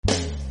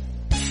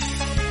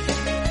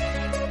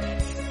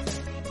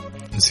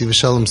Siva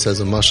Shalom says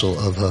a mashal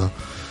of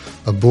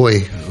a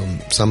boy,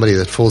 somebody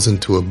that falls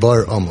into a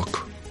bar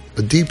amok,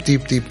 a deep,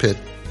 deep, deep pit.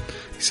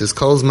 He says,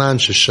 "Calls man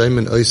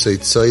sheshaymin oisay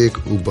tzoyik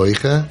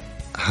uboicha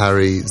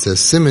hari ze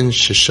simin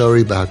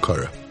sheshari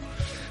b'hakara."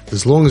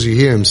 As long as you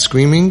hear him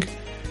screaming,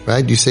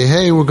 right? You say,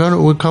 "Hey,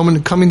 we're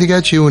coming to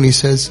get you," and he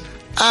says,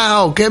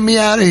 "Ow, get me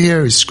out of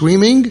here!" He's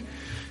screaming.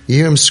 You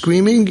hear him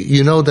screaming.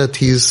 You know that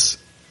he's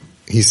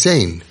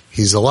sane.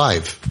 He's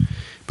alive.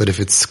 But if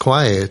it's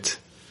quiet,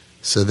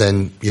 so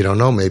then you don't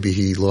know. Maybe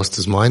he lost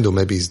his mind, or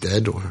maybe he's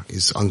dead, or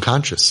he's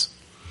unconscious,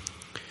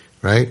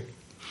 right?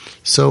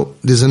 So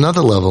there's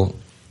another level,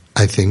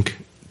 I think,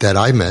 that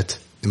I met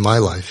in my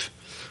life,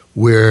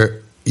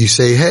 where you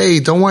say, "Hey,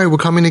 don't worry, we're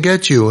coming to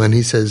get you," and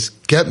he says,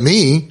 "Get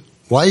me?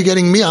 Why are you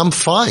getting me? I'm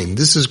fine.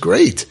 This is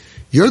great.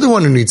 You're the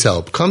one who needs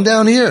help. Come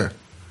down here."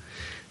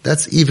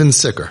 That's even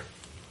sicker.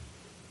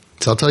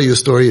 So I'll tell you a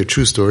story, a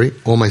true story.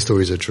 All my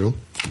stories are true.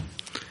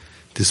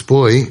 This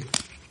boy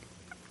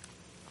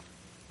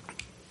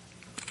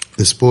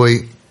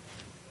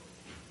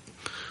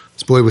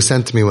was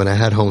sent to me when I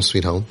had Home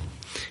Sweet Home,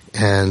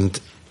 and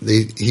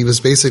he was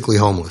basically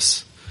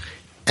homeless.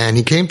 And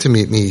he came to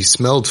meet me. He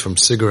smelled from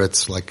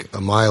cigarettes like a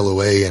mile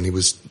away, and he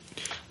was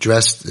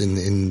dressed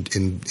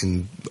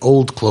in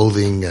old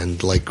clothing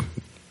and like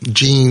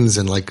jeans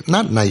and like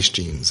not nice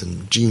jeans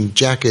and jean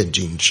jacket,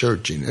 jean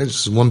shirt, jean.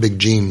 It's one big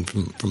jean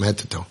from head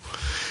to toe.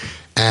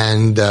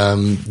 And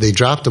they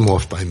dropped him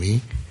off by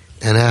me.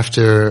 And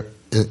after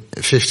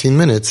 15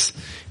 minutes,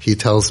 he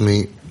tells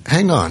me,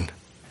 "Hang on,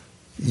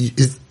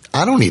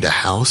 I don't need a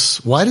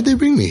house. Why did they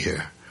bring me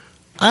here?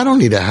 I don't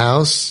need a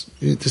house.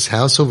 This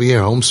house over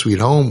here, Home Sweet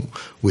Home,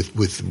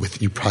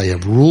 with you probably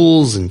have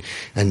rules and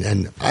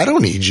I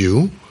don't need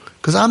you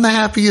because I'm the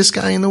happiest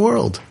guy in the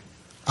world.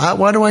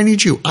 Why do I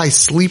need you? I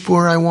sleep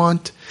where I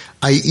want.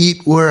 I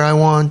eat where I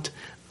want.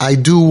 I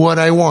do what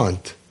I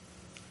want.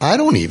 I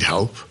don't need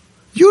help.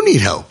 You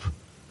need help.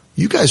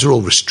 You guys are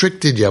all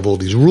restricted. You have all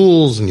these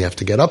rules and you have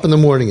to get up in the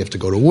morning. You have to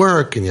go to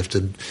work and you have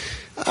to,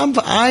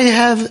 I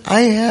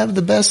have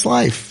the best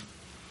life."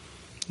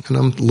 And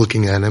I'm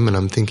looking at him and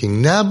I'm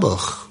thinking,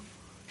 Nebuch,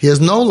 he has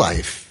no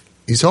life.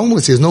 He's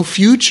homeless. He has no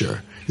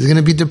future. He's going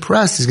to be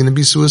depressed. He's going to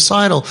be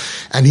suicidal.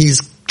 And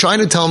he's trying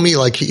to tell me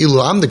like,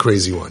 I'm the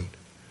crazy one.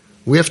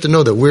 We have to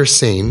know that we're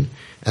sane,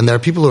 and there are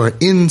people who are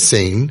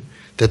insane,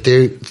 that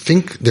they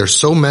think they're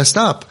so messed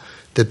up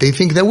that they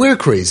think that we're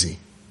crazy.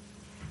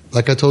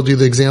 Like I told you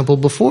the example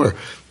before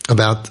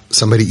about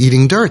somebody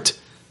eating dirt.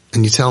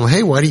 And you tell him,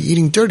 "Hey, why are you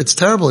eating dirt? It's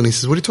terrible." And he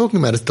says, "What are you talking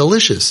about? It's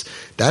delicious."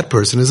 That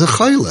person is a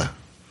chayla.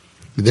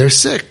 They're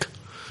sick.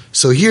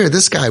 So here,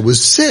 this guy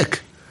was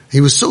sick.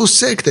 He was so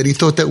sick that he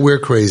thought that we're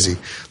crazy.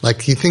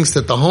 Like he thinks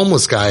that the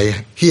homeless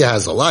guy, he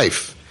has a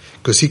life.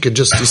 Because he could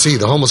just, you see,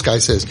 the homeless guy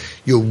says,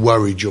 "You're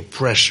worried, you're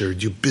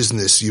pressured, your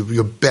business,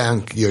 your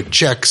bank, your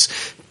checks,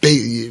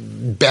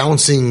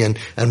 bouncing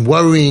and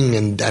worrying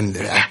and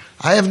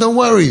I have no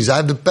worries. I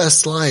have the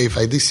best life.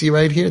 I see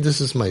right here,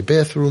 this is my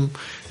bathroom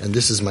and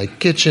this is my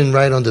kitchen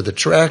right under the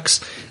tracks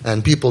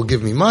and people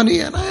give me money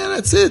and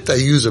that's it. I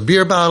use a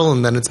beer bottle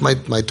and then it's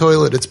my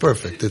toilet. It's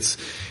perfect.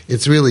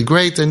 It's really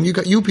great. And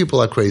you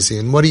people are crazy.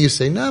 And what do you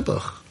say?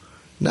 Nebuch,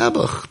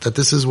 that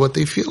this is what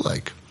they feel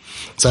like."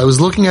 So I was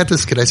looking at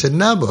this kid. I said,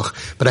 "Nebuch,"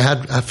 but I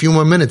had a few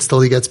more minutes till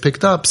he gets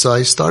picked up. So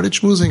I started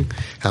schmoozing.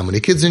 "How many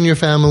kids in your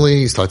family?"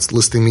 He starts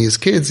listing me his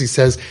kids. He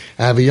says,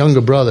 "I have a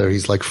younger brother.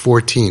 He's like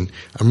 14.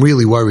 I'm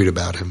really worried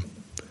about him."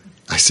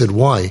 I said,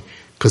 "Why?"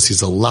 "Because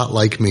he's a lot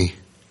like me."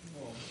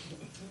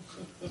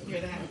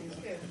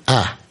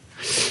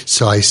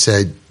 So I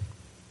said,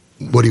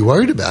 "What are you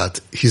worried about?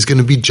 He's going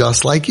to be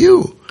just like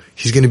you.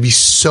 He's going to be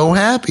so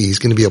happy. He's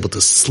going to be able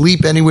to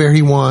sleep anywhere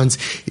he wants.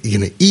 He's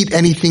going to eat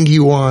anything he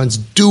wants,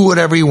 do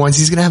whatever he wants.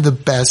 He's going to have the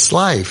best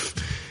life."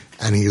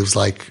 And he was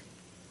like,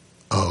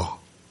 "Oh,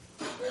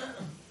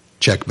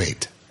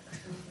 checkmate."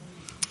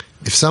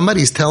 If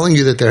somebody's telling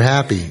you that they're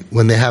happy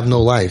when they have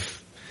no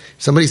life,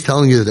 somebody's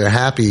telling you that they're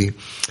happy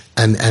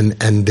and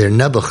they're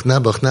nebuch,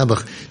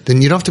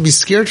 then you don't have to be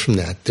scared from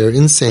that. They're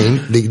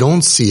insane. They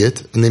don't see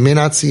it, and they may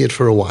not see it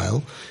for a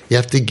while. You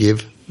have to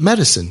give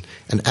medicine.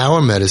 And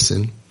our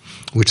medicine,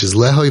 which is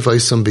lehoy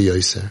voisam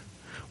beyoser,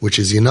 which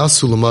is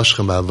yinasu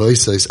l'moshchem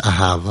ba'avoisais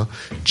ahava,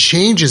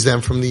 changes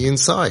them from the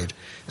inside.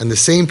 And the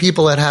same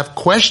people that have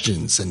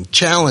questions and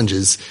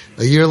challenges,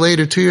 a year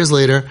later, 2 years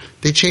later,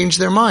 they change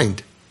their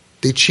mind.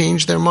 They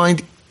change their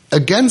mind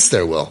against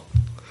their will.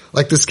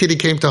 Like this kid, he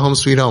came to Home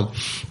Sweet Home.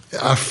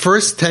 Our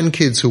first 10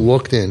 kids who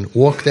walked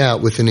out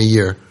within a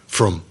year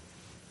from.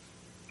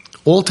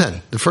 All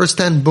 10. The first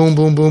 10, boom,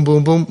 boom, boom,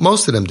 boom, boom.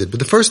 Most of them did, but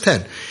the first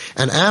 10.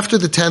 And after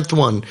the 10th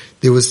one,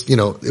 there was,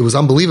 it was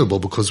unbelievable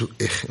because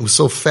it was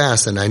so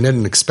fast and I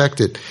didn't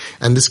expect it.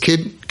 And this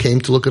kid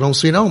came to look at Home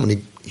Sweet Home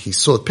and he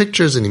saw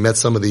pictures and he met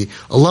some of the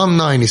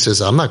alumni and he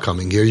says, "I'm not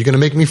coming here. You're going to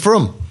make me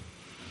frum."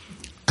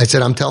 I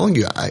said, "I'm telling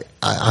you,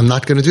 I'm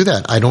not going to do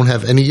that. I don't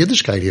have any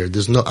Yiddishkeit here.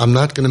 I'm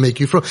not going to make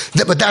you frum.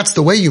 But that's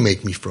the way you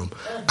make me frum."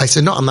 I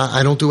said, "No, I'm not.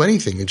 I don't do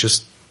anything.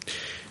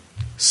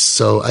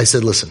 So I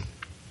said, "Listen,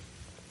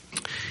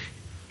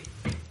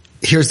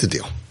 here's the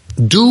deal.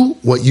 Do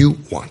what you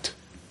want.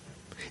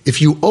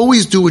 If you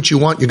always do what you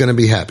want, you're going to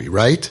be happy,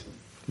 right?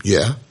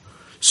 Yeah.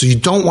 So you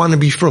don't want to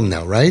be frum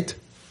now, right?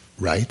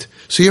 Right.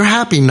 So you're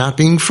happy not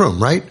being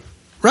frum, right?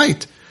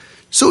 Right.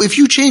 So if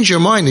you change your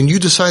mind and you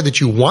decide that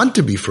you want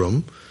to be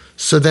frum,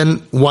 so then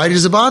why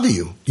does it bother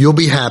you? You'll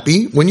be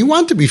happy when you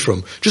want to be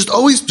frum. Just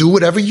always do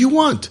whatever you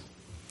want.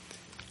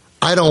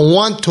 I don't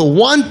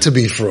want to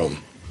be frum.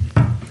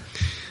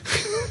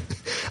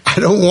 I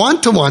don't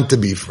want to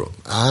be frum.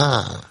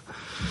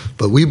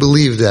 But we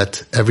believe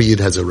that every Yid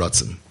has a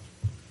ratzon.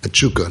 A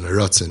tshuka and a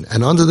ratzon.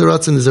 And under the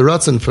ratzon is a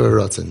ratzon for a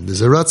ratzon.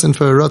 There's a ratzon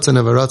for a ratzon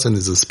of a ratzon.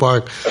 There's a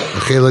spark, a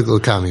chelik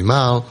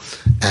l'kamimal.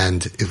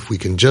 And if we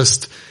can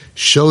just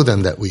show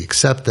them that we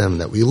accept them,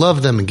 that we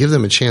love them, and give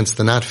them a chance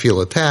to not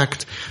feel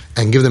attacked,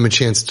 and give them a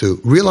chance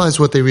to realize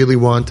what they really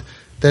want,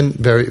 then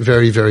very,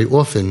 very, very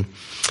often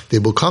they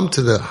will come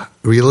to the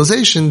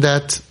realization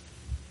that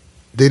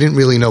they didn't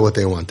really know what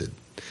they wanted.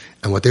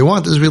 And what they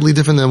want is really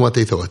different than what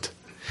they thought.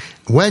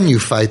 When you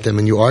fight them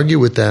and you argue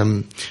with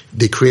them,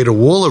 they create a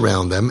wall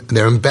around them, and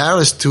they're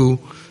embarrassed to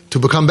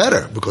become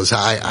better because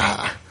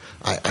I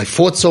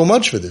fought so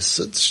much for this.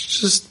 So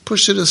just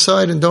push it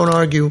aside and don't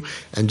argue,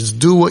 and just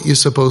do what you're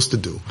supposed to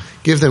do.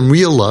 Give them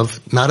real love,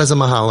 not as a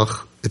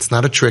mahalach. It's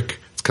not a trick.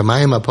 It's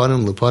kamayim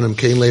apanim lepanim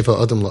kein leva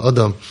adam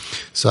la'adam.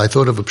 So I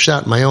thought of a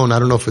pshat, my own. I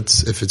don't know if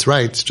it's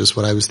right. It's just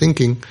what I was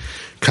thinking.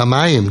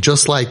 Kamayim,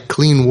 just like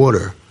clean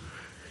water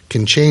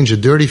can change a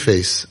dirty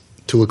face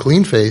to a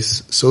clean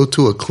face, so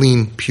too a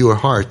clean, pure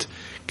heart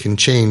can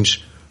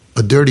change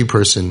a dirty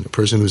person, a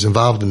person who's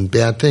involved in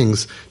bad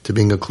things, to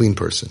being a clean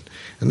person.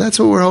 And that's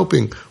what we're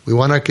hoping. We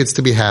want our kids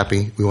to be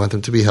happy. We want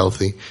them to be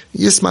healthy.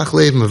 Yismach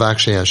leiv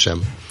mevakshay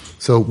Hashem.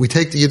 So we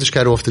take the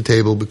Yiddishkeit off the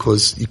table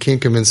because you can't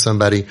convince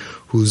somebody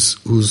whose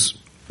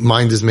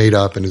mind is made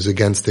up and is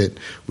against it.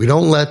 We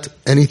don't let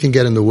anything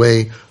get in the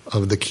way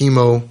of the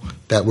chemo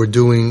that we're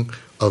doing,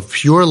 of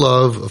pure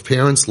love, of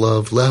parents'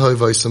 love, lehoy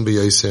vaisam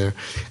b'yoser.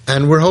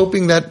 And we're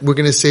hoping that we're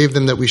going to save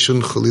them, that we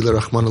shouldn't, chalila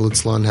rahman al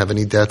have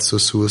any deaths or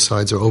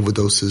suicides or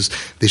overdoses.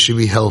 They should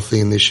be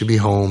healthy and they should be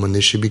home and they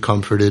should be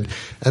comforted.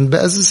 And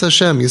be'ezus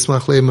Hashem,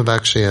 yismach le'im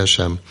mevakshay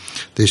Hashem.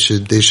 They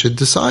should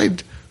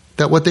decide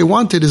that what they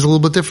wanted is a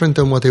little bit different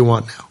than what they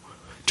want now.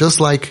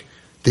 Just like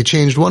they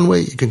changed one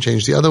way, you can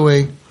change the other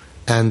way.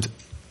 And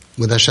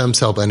with Hashem's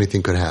help,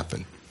 anything could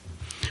happen.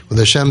 With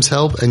Hashem's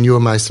help and your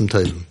ma'asim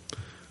tovim,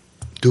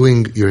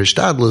 doing your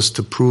hishtadlus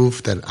to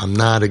prove that I'm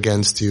not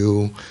against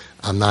you,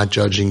 I'm not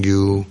judging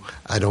you,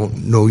 I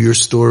don't know your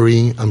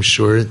story, I'm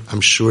sure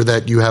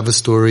that you have a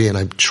story, and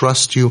I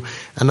trust you,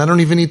 and I don't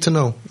even need to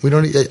know. I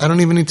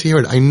don't even need to hear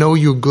it. I know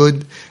you're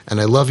good,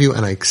 and I love you,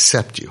 and I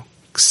accept you.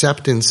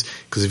 Acceptance,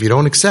 because if you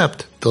don't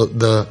accept,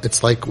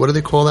 it's like, what do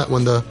they call that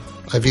when the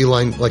IV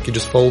line, like you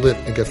just fold it,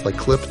 it gets like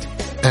clipped,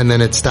 and then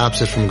it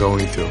stops it from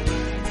going through.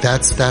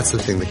 That's the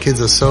thing. The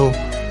kids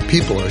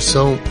people are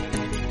so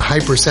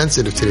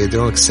hypersensitive today. They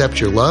don't accept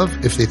your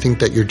love if they think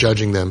that you're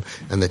judging them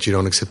and that you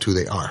don't accept who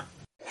they are.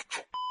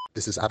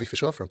 This is Avi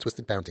Fisher from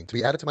Twisted Parenting. To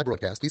be added to my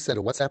broadcast, please send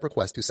a WhatsApp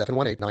request to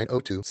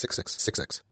 718-902-6666.